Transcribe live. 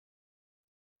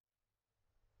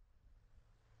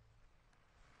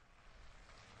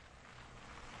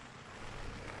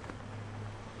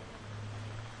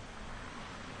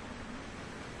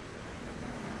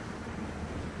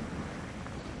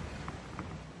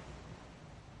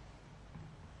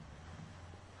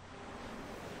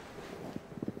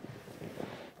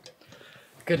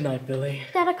Good night, Billy.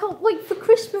 Dad, I can't wait for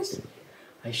Christmas.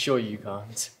 I assure you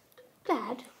can't.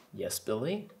 Dad, Yes,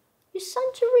 Billy? is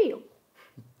Santa real?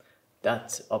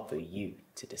 That's up for you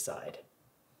to decide.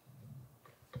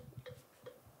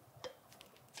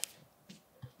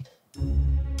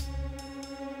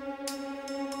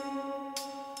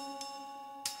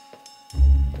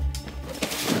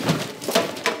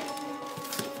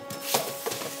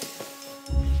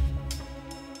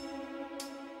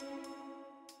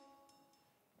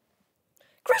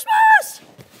 Christmas!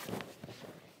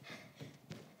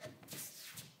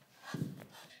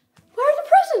 Where are the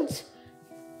presents?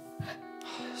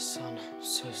 Son, I'm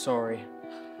so sorry,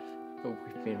 but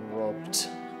we've been robbed.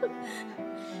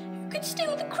 You could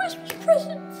steal the Christmas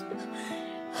presents.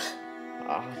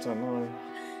 I don't know.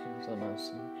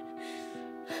 Son.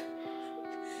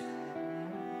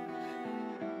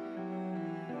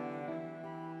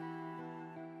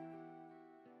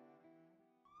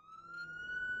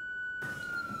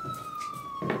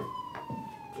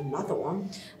 Another one?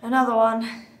 Another one.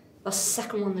 That's the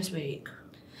second one this week.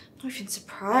 I'm not even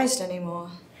surprised anymore.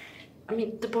 I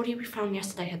mean, the body we found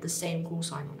yesterday had the same call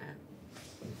sign on it.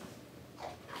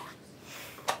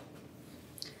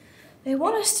 They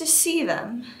want us to see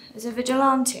them as a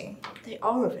vigilante. They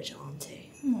are a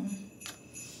vigilante.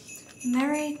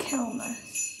 Merry Killmas.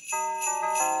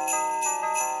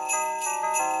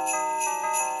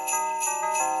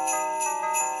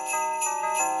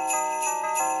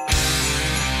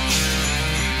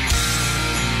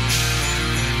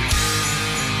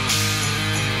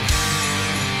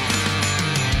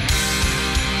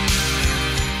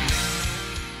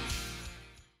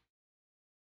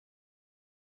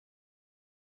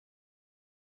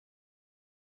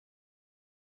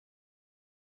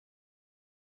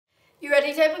 You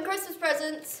ready to open Christmas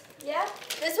presents? Yeah?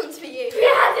 This one's for you. Put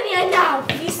your hands in the air now!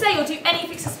 If you say or do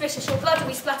anything suspicious, your blood will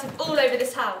be splattered all over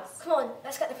this house. Come on,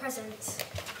 let's get the presents.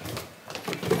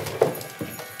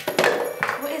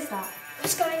 What is that?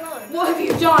 What's going on? What have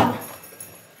you done?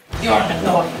 You're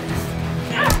the Lord.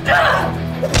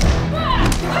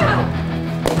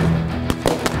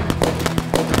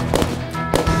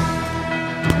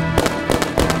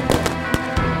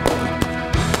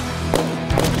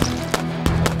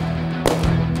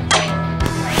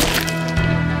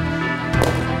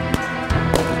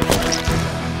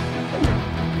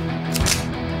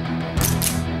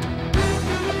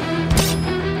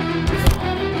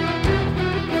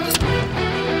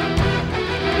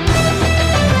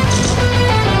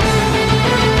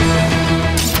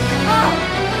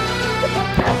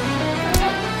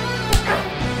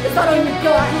 Is that on your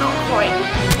door? Not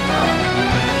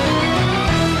quite.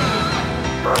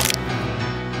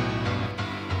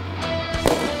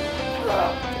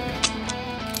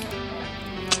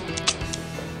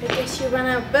 I guess you ran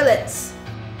out of bullets.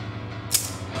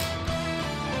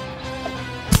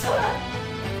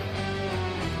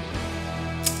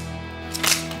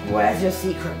 Where's your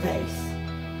secret base?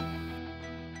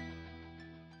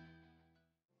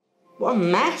 What a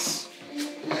mess.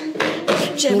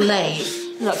 Jim, Too late.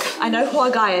 look, I know who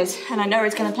our guy is, and I know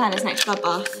he's going to plan his next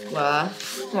bloodbath. Where?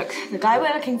 Look, the guy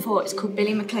we're looking for is called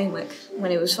Billy McClainwick.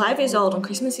 When he was 5 years old on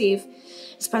Christmas Eve,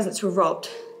 his presents were robbed.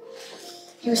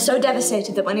 He was so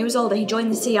devastated that when he was older, he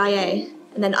joined the CIA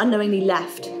and then unknowingly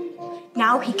left.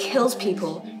 Now he kills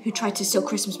people who try to steal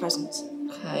Christmas presents.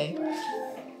 Okay.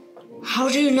 How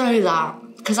do you know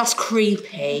that? Because that's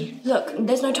creepy. Look,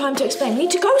 there's no time to explain. We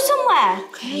need to go somewhere.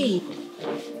 Okay.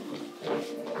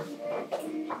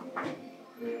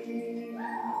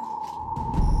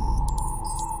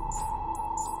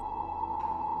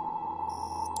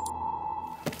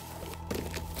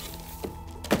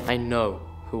 I know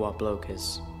who our bloke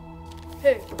is.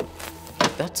 Who?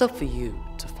 That's up for you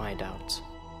to find out.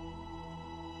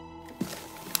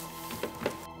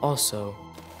 Also,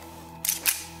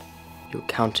 you're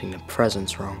counting the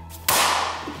presents wrong.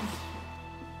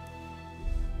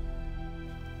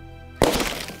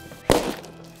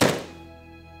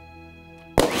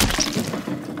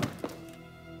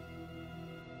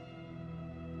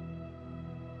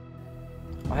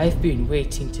 I've been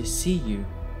waiting to see you,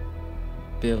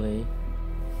 Billy.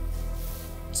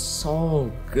 It's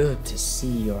so good to see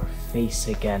your face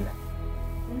again.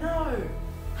 No.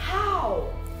 How?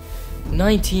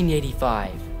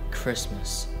 1985,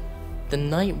 Christmas. The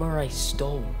night where I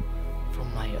stole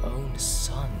from my own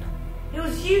son. It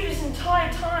was you this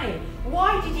entire time.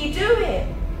 Why did you do it?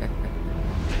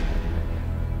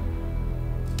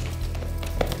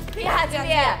 Put your hands in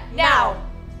the air, now!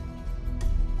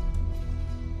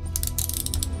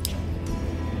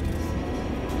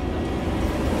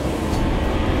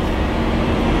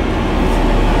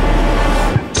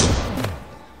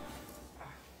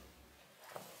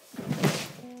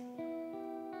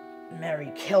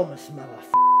 Killmas, mother.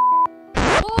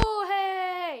 Oh,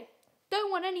 hey! Don't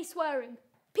want any swearing.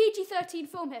 PG-13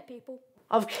 film here, people.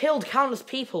 I've killed countless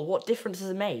people. What difference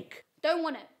does it make? Don't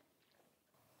want it.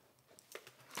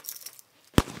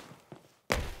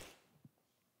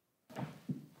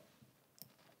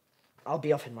 I'll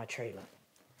be off in my trailer.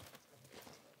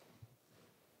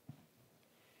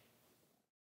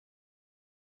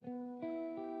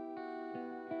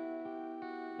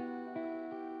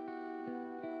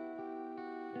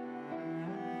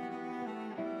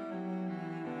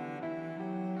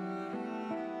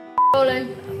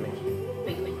 Rolling.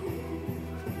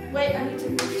 Wait, I need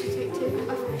to take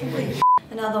two.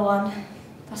 Another one.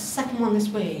 That's the second one this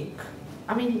week.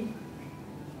 I mean...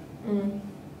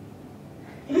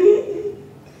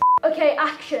 Okay,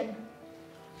 action.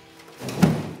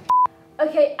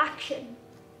 Okay, action.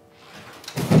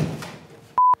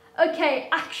 Okay,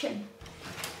 action.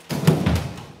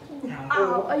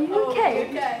 Ow, are you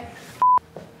okay?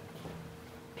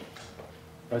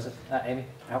 Rosa, Amy,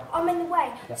 out. I'm in the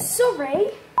way.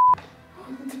 Sorry.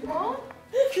 What?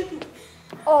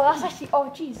 Oh, that's actually.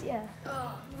 Oh, jeez, yeah.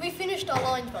 We finished our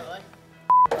lines, by the way.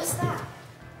 What's that?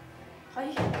 Are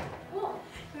you? What?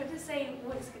 You want to say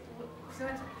what's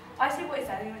I say what is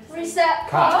that? You want to say Reset.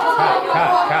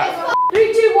 Cut.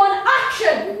 3, 2, 1,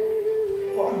 action.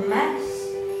 What a mess.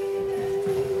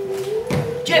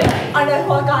 Jim, I know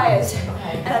who our guy is.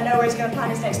 Okay. And I know where he's going to plan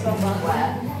his next bomber.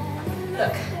 Where?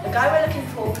 Look, the guy we're looking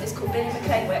for is called Billy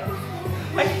McClainwick.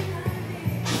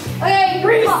 Okay,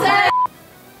 reset.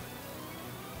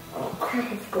 Oh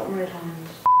crap, I've forgotten red hands.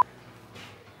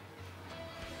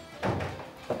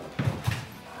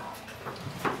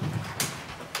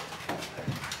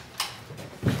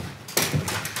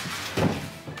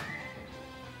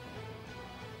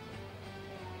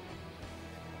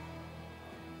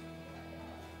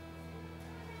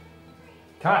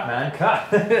 Cut, man,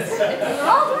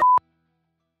 cut.